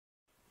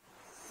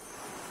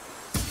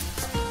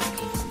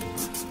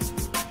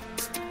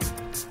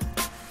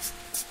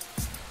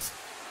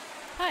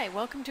Hi,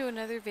 welcome to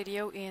another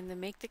video in the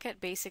Make the Cut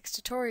Basics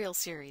tutorial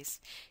series.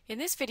 In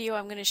this video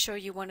I'm going to show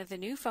you one of the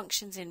new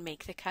functions in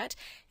Make the Cut,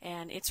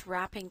 and it's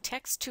wrapping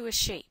text to a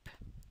shape.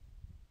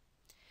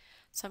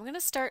 So I'm going to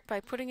start by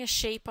putting a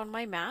shape on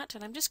my mat,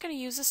 and I'm just going to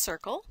use a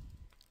circle.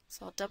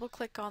 So I'll double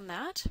click on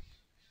that,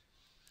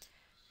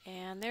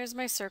 and there's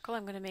my circle.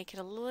 I'm going to make it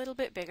a little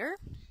bit bigger.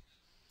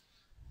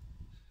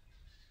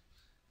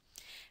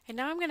 And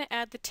now I'm going to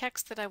add the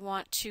text that I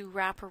want to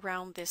wrap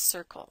around this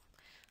circle.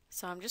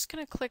 So I'm just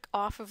going to click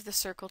off of the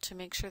circle to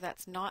make sure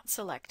that's not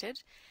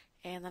selected,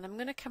 and then I'm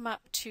going to come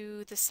up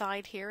to the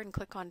side here and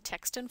click on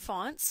Text and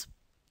Fonts.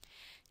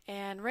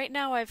 And right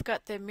now I've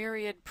got the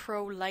Myriad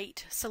Pro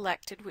Light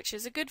selected, which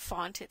is a good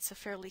font. It's a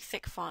fairly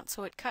thick font,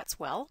 so it cuts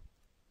well.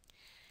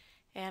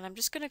 And I'm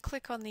just going to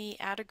click on the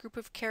Add a Group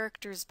of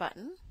Characters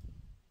button,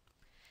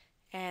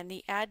 and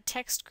the Add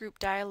Text Group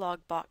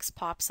dialog box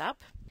pops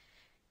up.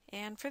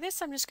 And for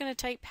this I'm just going to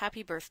type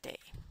Happy Birthday.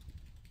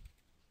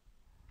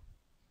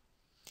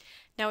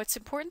 Now it's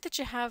important that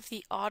you have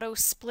the auto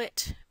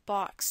split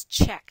box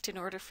checked in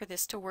order for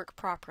this to work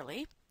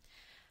properly.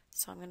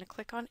 So I'm going to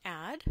click on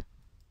Add,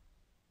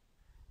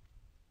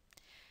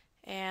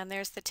 and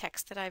there's the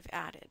text that I've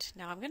added.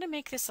 Now I'm going to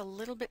make this a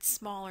little bit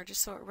smaller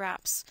just so it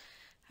wraps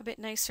a bit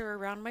nicer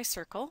around my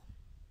circle,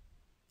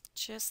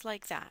 just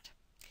like that.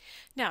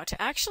 Now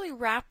to actually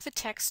wrap the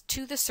text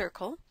to the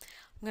circle,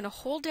 I'm going to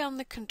hold down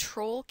the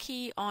Control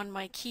key on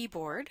my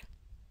keyboard,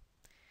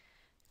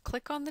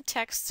 click on the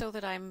text so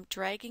that I'm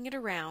dragging it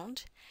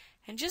around,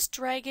 and just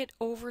drag it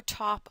over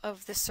top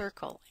of the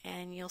circle.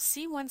 And you'll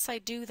see once I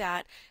do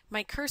that,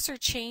 my cursor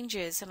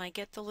changes and I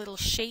get the little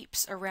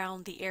shapes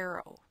around the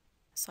arrow.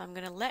 So I'm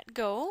going to let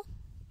go,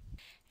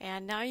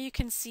 and now you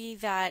can see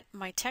that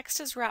my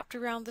text is wrapped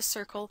around the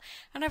circle,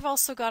 and I've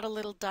also got a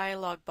little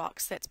dialog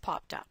box that's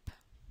popped up.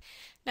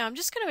 Now I'm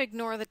just going to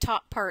ignore the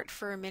top part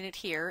for a minute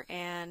here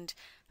and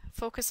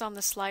focus on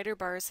the slider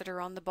bars that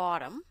are on the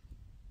bottom.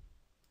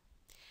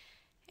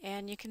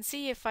 And you can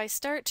see if I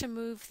start to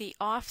move the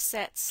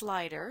offset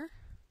slider,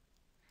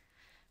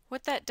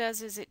 what that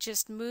does is it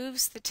just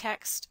moves the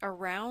text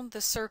around the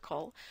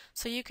circle,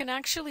 so you can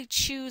actually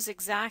choose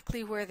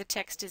exactly where the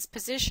text is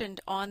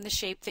positioned on the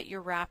shape that you're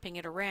wrapping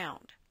it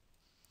around.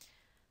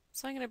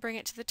 So I'm going to bring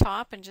it to the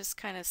top and just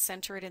kind of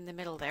center it in the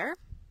middle there.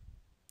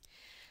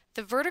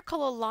 The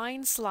vertical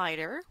align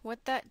slider,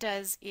 what that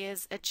does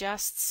is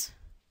adjusts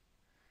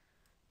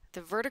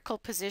the vertical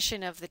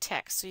position of the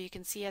text. So you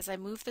can see as I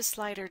move the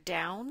slider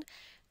down,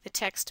 the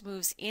text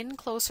moves in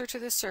closer to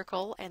the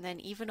circle and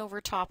then even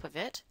over top of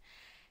it.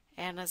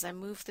 And as I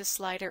move the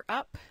slider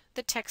up,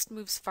 the text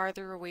moves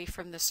farther away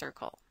from the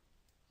circle.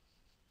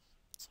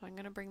 So I'm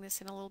going to bring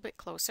this in a little bit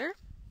closer.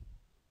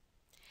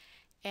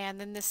 And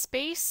then the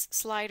space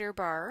slider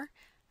bar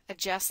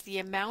adjusts the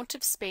amount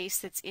of space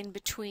that's in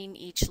between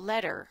each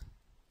letter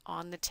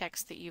on the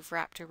text that you've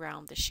wrapped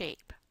around the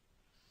shape.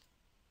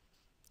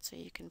 So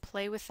you can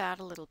play with that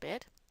a little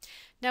bit.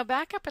 Now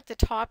back up at the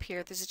top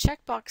here, there's a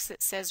checkbox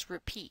that says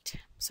repeat.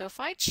 So if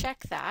I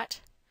check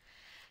that,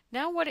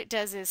 now what it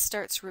does is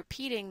starts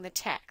repeating the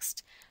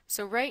text.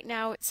 So right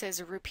now it says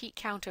a repeat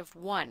count of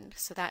 1,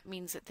 so that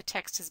means that the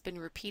text has been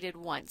repeated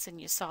once, and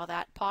you saw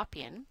that pop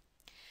in.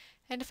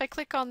 And if I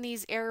click on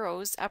these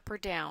arrows up or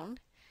down,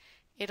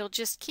 it'll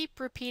just keep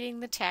repeating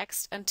the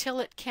text until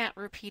it can't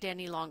repeat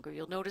any longer.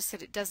 You'll notice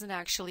that it doesn't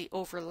actually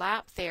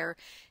overlap there.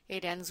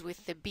 It ends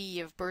with the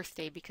B of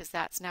birthday because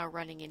that's now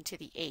running into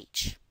the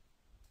H.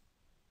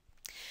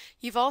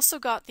 You've also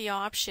got the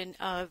option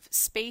of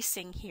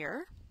spacing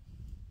here.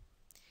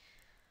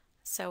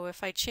 So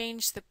if I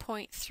change the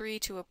 0.3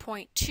 to a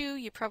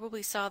 0.2, you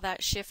probably saw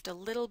that shift a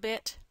little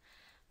bit.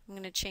 I'm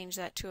going to change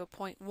that to a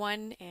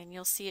 0.1, and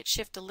you'll see it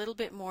shift a little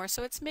bit more,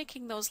 so it's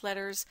making those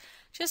letters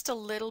just a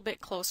little bit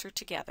closer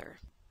together.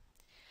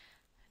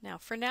 Now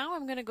for now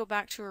I'm going to go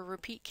back to a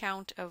repeat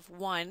count of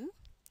 1.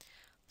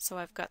 So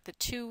I've got the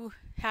 2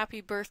 happy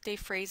birthday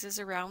phrases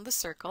around the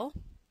circle,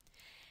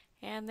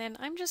 and then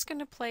I'm just going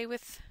to play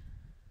with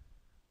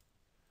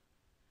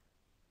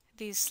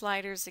these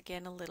sliders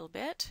again a little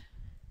bit.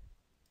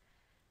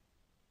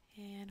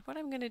 And what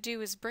I'm going to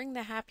do is bring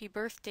the happy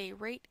birthday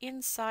right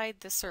inside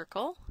the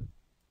circle.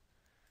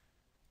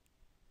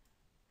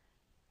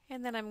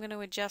 And then I'm going to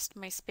adjust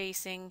my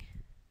spacing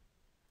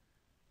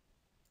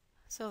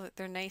so that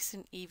they're nice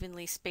and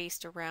evenly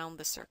spaced around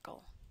the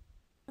circle.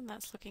 And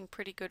that's looking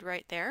pretty good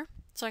right there.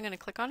 So I'm going to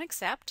click on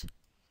Accept.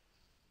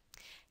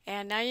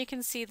 And now you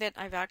can see that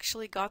I've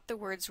actually got the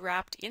words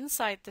wrapped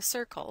inside the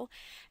circle,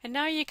 and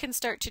now you can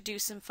start to do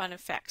some fun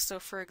effects.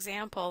 So for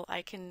example,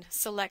 I can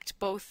select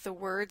both the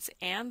words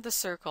and the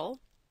circle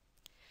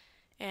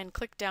and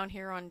click down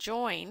here on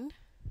Join,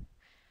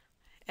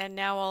 and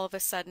now all of a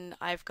sudden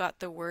I've got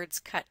the words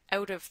cut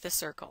out of the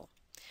circle.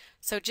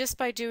 So just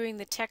by doing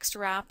the text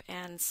wrap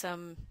and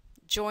some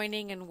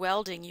joining and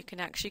welding, you can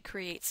actually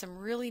create some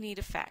really neat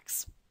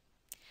effects.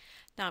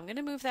 Now I'm going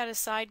to move that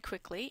aside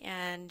quickly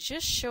and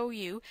just show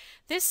you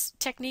this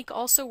technique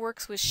also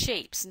works with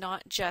shapes,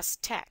 not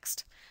just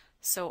text.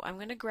 So I'm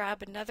going to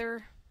grab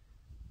another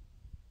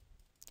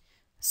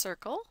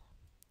circle,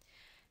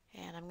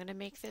 and I'm going to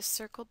make this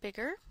circle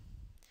bigger.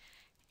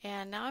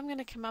 And now I'm going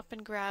to come up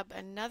and grab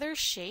another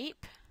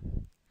shape,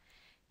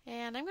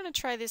 and I'm going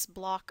to try this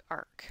block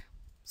arc.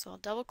 So I'll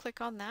double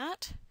click on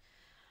that,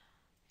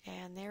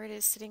 and there it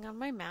is sitting on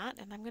my mat,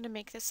 and I'm going to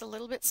make this a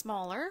little bit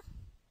smaller.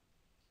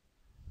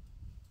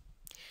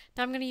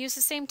 Now I'm going to use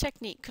the same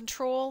technique.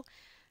 Control,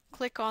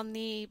 click on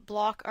the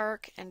block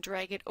arc and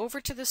drag it over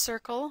to the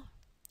circle,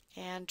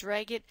 and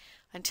drag it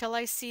until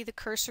I see the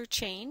cursor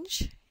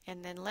change,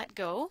 and then let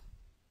go.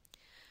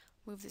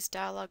 Move this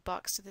dialog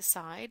box to the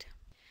side.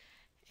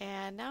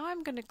 And now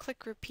I'm going to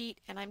click repeat,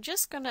 and I'm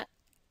just going to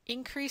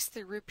increase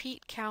the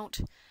repeat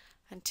count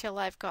until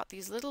I've got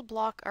these little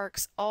block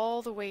arcs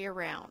all the way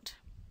around.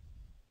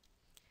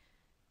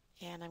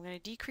 And I'm going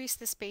to decrease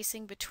the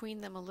spacing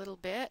between them a little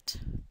bit,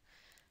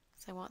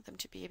 because I want them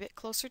to be a bit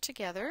closer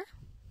together.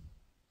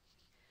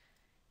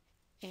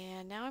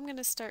 And now I'm going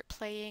to start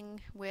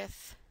playing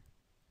with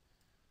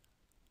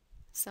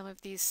some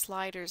of these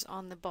sliders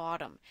on the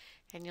bottom.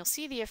 And you'll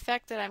see the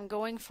effect that I'm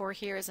going for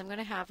here is I'm going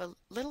to have a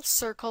little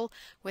circle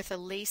with a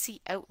lacy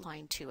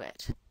outline to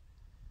it.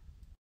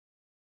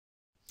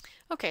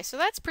 Okay, so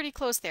that's pretty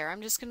close there.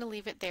 I'm just going to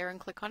leave it there and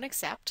click on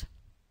accept.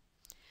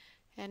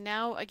 And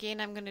now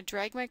again I'm going to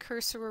drag my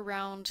cursor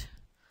around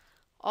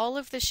all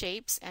of the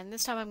shapes, and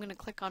this time I'm going to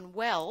click on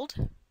weld.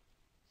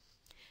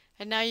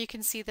 And now you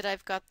can see that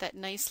I've got that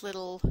nice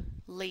little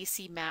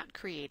lacy mat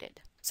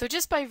created. So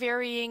just by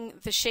varying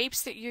the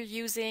shapes that you're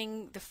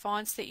using, the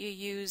fonts that you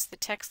use, the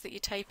text that you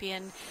type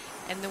in,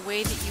 and the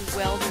way that you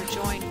weld or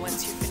join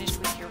once you're finished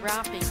with your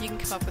wrapping, you can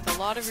come up with a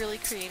lot of really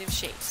creative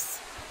shapes.